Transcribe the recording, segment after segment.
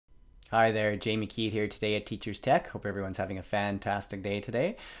Hi there, Jamie Keat here today at Teachers Tech. Hope everyone's having a fantastic day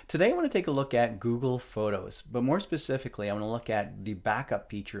today. Today I want to take a look at Google Photos, but more specifically I want to look at the backup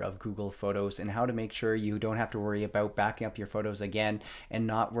feature of Google Photos and how to make sure you don't have to worry about backing up your photos again and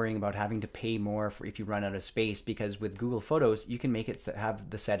not worrying about having to pay more for if you run out of space, because with Google Photos you can make it have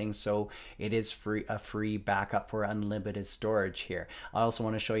the settings so it is a free backup for unlimited storage here. I also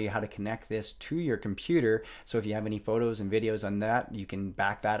want to show you how to connect this to your computer, so if you have any photos and videos on that, you can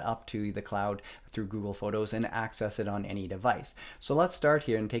back that up to the cloud through Google Photos and access it on any device. So let's start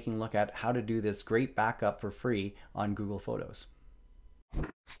here and taking a look at how to do this great backup for free on Google Photos.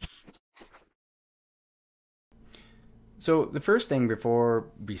 So the first thing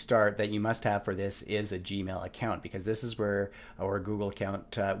before we start that you must have for this is a Gmail account, because this is where, or a Google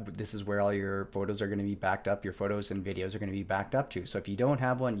account, this is where all your photos are going to be backed up, your photos and videos are going to be backed up to. So if you don't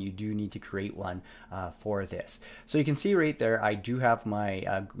have one, you do need to create one for this. So you can see right there, I do have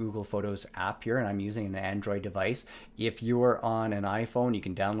my Google Photos app here, and I'm using an Android device. If you're on an iPhone, you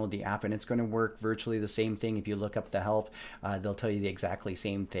can download the app and it's going to work virtually the same thing. If you look up the help, they'll tell you the exactly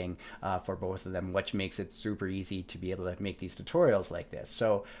same thing for both of them, which makes it super easy to be able to make these tutorials like this.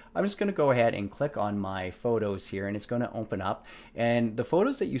 So I'm just going to go ahead and click on my photos here, and it's going to open up, and the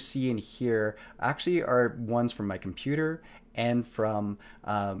photos that you see in here actually are ones from my computer and from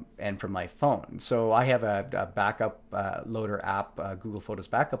my phone. So I have a backup loader app, Google Photos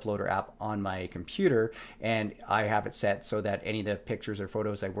backup loader app on my computer, and I have it set so that any of the pictures or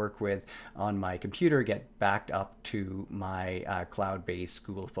photos I work with on my computer get backed up to my cloud-based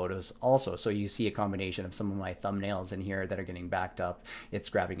Google Photos also. So you see a combination of some of my thumbnails in here that are getting backed up. It's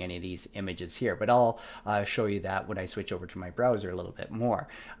grabbing any of these images here, but I'll show you that when I switch over to my browser a little bit more.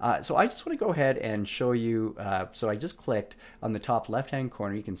 So I just want to go ahead and show you, so I just clicked on the top left hand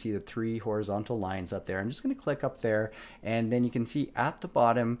corner. You can see the 3 horizontal lines up there. I'm just going to click up there, and then you can see at the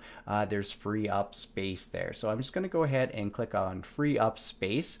bottom there's free up space there. So I'm just going to go ahead and click on free up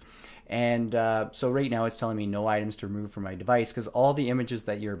space. And so right now it's telling me no items to remove from my device, because all the images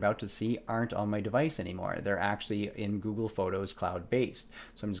that you're about to see aren't on my device anymore. They're actually in Google Photos cloud-based.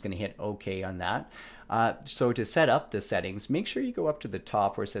 So I'm just going to hit OK on that. So to set up the settings, make sure you go up to the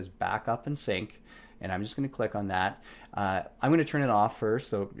top where it says backup and sync. And I'm just going to click on that. I'm going to turn it off first.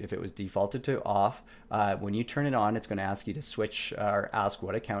 So if it was defaulted to off, when you turn it on, it's going to ask you to switch or ask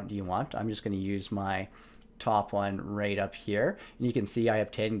what account do you want. I'm just going to use my top one right up here, and you can see I have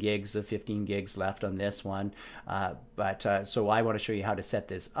 10 gigs of 15 gigs left on this one, so I want to show you how to set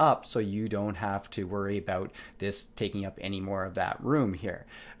this up so you don't have to worry about this taking up any more of that room here.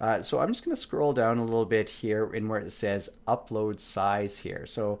 So I'm just going to scroll down a little bit here in where it says upload size here.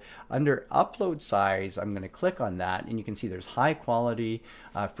 So under upload size, I'm going to click on that, and you can see there's high quality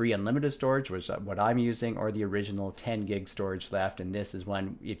free unlimited storage, which is what I'm using, or the original 10 gig storage left. And this is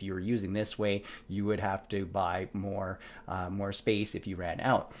one, if you were using this way, you would have to buy more space if you ran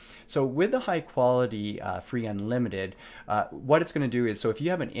out. So with the high quality free unlimited, what it's going to do is, so if you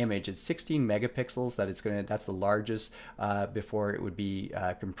have an image, it's 16 megapixels that's the largest before it would be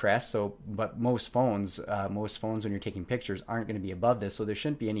compressed. So but most phones when you're taking pictures aren't going to be above this, so there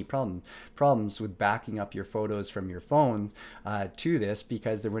shouldn't be any problems with backing up your photos from your phones to this,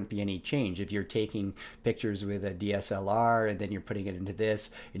 because there wouldn't be any change. If you're taking pictures with a DSLR and then you're putting it into this,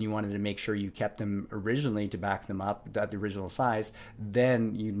 and you wanted to make sure you kept them originally to back them up at the original size,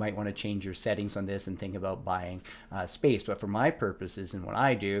 then you might want to change your settings on this and think about buying space. But for my purposes and what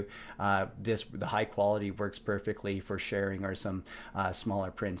I do, the high quality works perfectly for sharing or some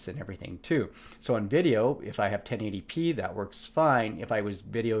smaller prints and everything too. So on video, if I have 1080p, that works fine. If I was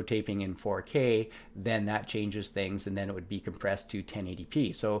videotaping in 4K, then that changes things, and then it would be compressed to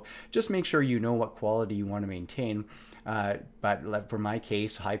 1080p. So just make sure you know what quality you want to maintain. But for my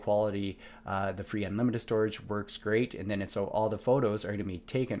case, high quality, the free unlimited storage works great, and then so all the photos are going to be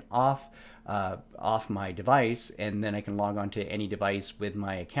taken off my device, and then I can log on to any device with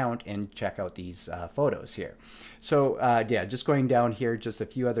my account and check out these photos here. So yeah, just going down here, just a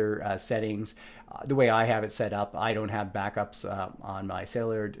few other settings. The way I have it set up, I don't have backups on my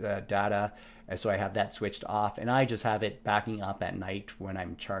cellular data, so I have that switched off, and I just have it backing up at night when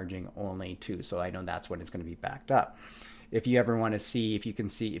I'm charging only too, so I know that's when it's going to be backed up. If you ever want to see, if you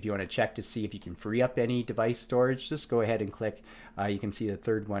want to check to see if you can free up any device storage, just go ahead and click. You can see the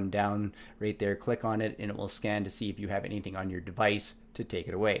third one down right there. Click on it, and it will scan to see if you have anything on your device to take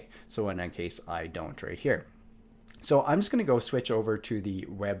it away. So in that case, I don't right here. So I'm just going to go switch over to the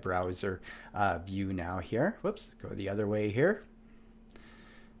web browser view now here. Whoops, go the other way here.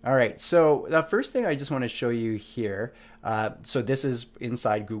 All right, so the first thing I just want to show you here, So this is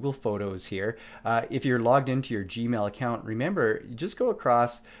inside Google Photos here. If you're logged into your Gmail account, remember, just go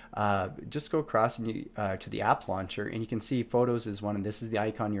across and to the app launcher, and you can see Photos is one, and this is the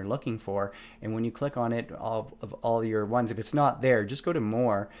icon you're looking for. And when you click on it, of all your ones, if it's not there, just go to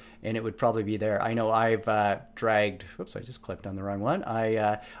More, and it would probably be there. I know I've dragged. Oops, I just clicked on the wrong one.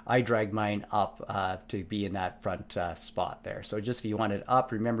 I dragged mine up to be in that front spot there. So just if you want it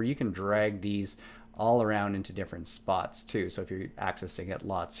up, remember you can drag these all around into different spots too. So if you're accessing it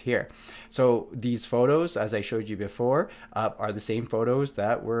lots here. So these photos, as I showed you before, are the same photos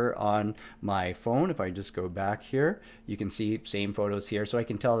that were on my phone. If I just go back here, you can see same photos here. So I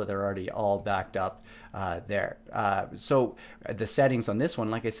can tell that they're already all backed up there. So the settings on this one,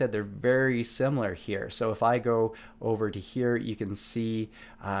 like I said, they're very similar here. So if I go over to here, you can see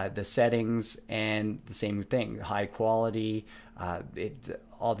the settings and the same thing, high quality,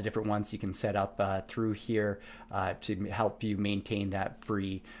 all the different ones you can set up through here to help you maintain that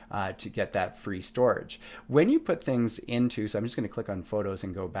free, to get that free storage. When you put things into, so I'm just going to click on Photos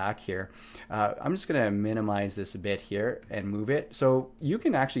and go back here. I'm just going to minimize this a bit here and move it. So you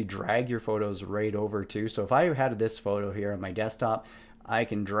can actually drag your photos right over too. So if I had this photo here on my desktop, I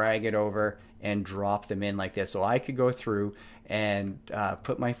can drag it over and drop them in like this. So I could go through and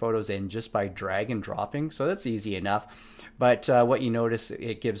put my photos in just by drag and dropping. So that's easy enough. But what you notice,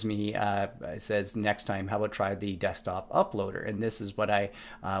 it gives me, it says next time, how about try the desktop uploader? And this is what I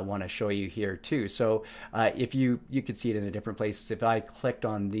want to show you here too. So if you could see it in the different places. If I clicked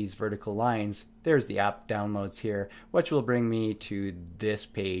on these vertical lines, there's the app downloads here, which will bring me to this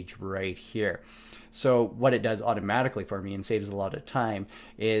page right here. So what it does automatically for me and saves a lot of time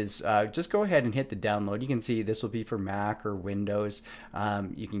is just go ahead and hit the download. You can see this will be for Mac or Windows.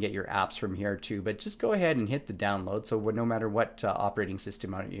 You can get your apps from here too, but just go ahead and hit the download. So no matter what operating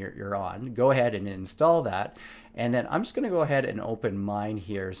system you're on, go ahead and install that. And then I'm just going to go ahead and open mine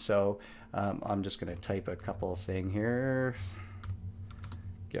here. So I'm just going to type a couple of things here.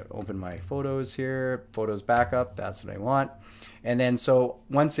 Open my photos here, photos backup, that's what I want. And then so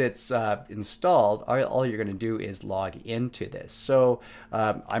once it's installed, all you're going to do is log into this. So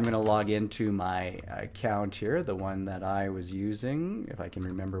I'm going to log into my account here, the one that I was using, if I can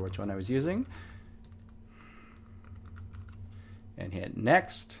remember which one I was using, and hit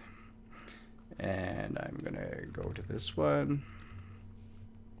next. And I'm going to go to this one.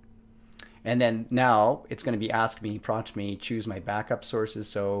 And then now it's going to be prompt me, choose my backup sources.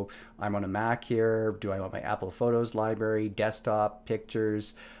 So I'm on a Mac here. Do I want my Apple Photos library, desktop,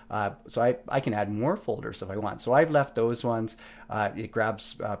 pictures? So I can add more folders if I want. So I've left those ones. It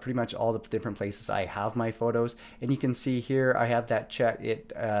grabs pretty much all the different places I have my photos. And you can see here I have that check.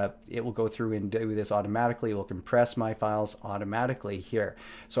 It will go through and do this automatically. It will compress my files automatically here.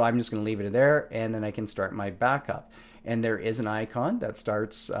 So I'm just going to leave it there, and then I can start my backup. And there is an icon that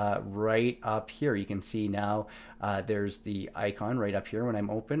starts right up here. You can see now there's the icon right up here when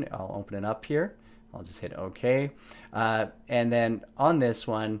I'll open it up here. I'll just hit OK. And then on this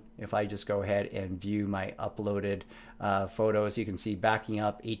one, if I just go ahead and view my uploaded photos, you can see backing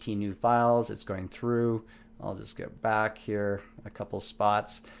up 18 new files. It's going through. I'll just get back here a couple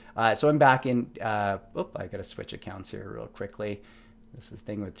spots. So I'm back in, I got to switch accounts here real quickly. This is the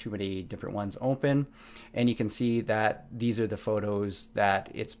thing with too many different ones open. And you can see that these are the photos that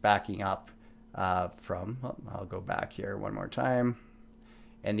it's backing up from. I'll go back here one more time.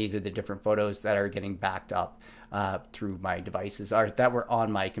 And these are the different photos that are getting backed up through my devices that were on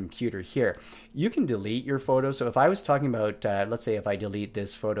my computer here. You can delete your photos. So if I was talking about, let's say if I delete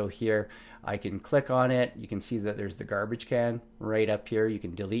this photo here, I can click on it. You can see that there's the garbage can right up here. You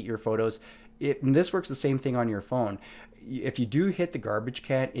can delete your photos. And this works the same thing on your phone. If you do hit the garbage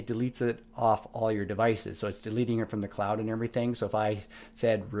can, it deletes it off all your devices. So it's deleting it from the cloud and everything. So if I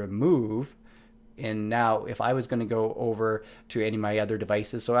said remove, and now if I was going to go over to any of my other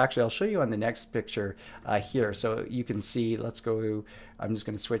devices, so actually I'll show you on the next picture here. So you can see, let's go, I'm just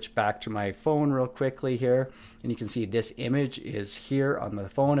going to switch back to my phone real quickly here. And you can see this image is here on the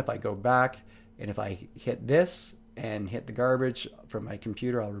phone. If I go back and if I hit this and hit the garbage from my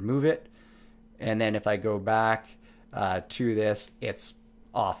computer, I'll remove it. And then if I go back to this, it's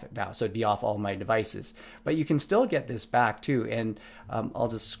off now, so it'd be off all my devices, but you can still get this back too. And I'll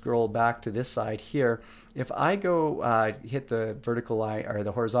just scroll back to this side here. If I go hit the vertical line or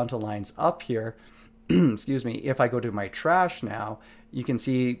the horizontal lines up here, excuse me, if I go to my trash now, you can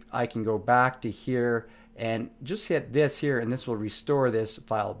see I can go back to here and just hit this here, and this will restore this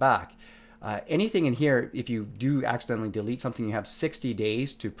file back. Anything in here, if you do accidentally delete something, you have 60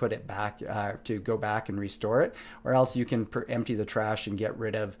 days to put it back, to go back and restore it, or else you can empty the trash and get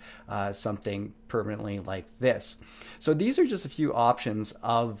rid of something permanently like this. So these are just a few options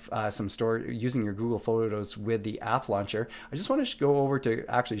of some using your Google Photos with the app launcher. I just want to go over to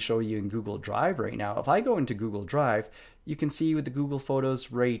actually show you in Google Drive right now. If I go into Google Drive, you can see with the Google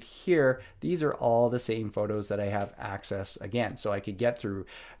Photos right here, these are all the same photos that I have access again. So I could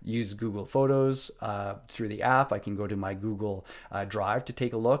use Google Photos through the app. I can go to my Google Drive to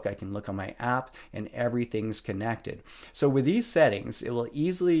take a look. I can look on my app, and everything's connected. So with these settings, it will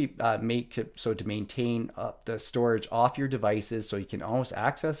easily make it so to maintain the storage off your devices, so you can always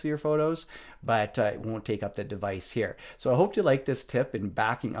access your photos, but it won't take up the device here. So I hope you like this tip in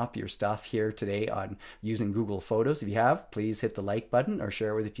backing up your stuff here today on using Google Photos. If you have, please hit the like button or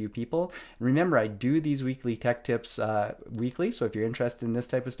share it with a few people. And remember, I do these weekly tech tips weekly, so if you're interested in this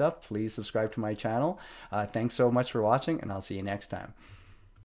type of stuff, please subscribe to my channel. Thanks so much for watching, and I'll see you next time.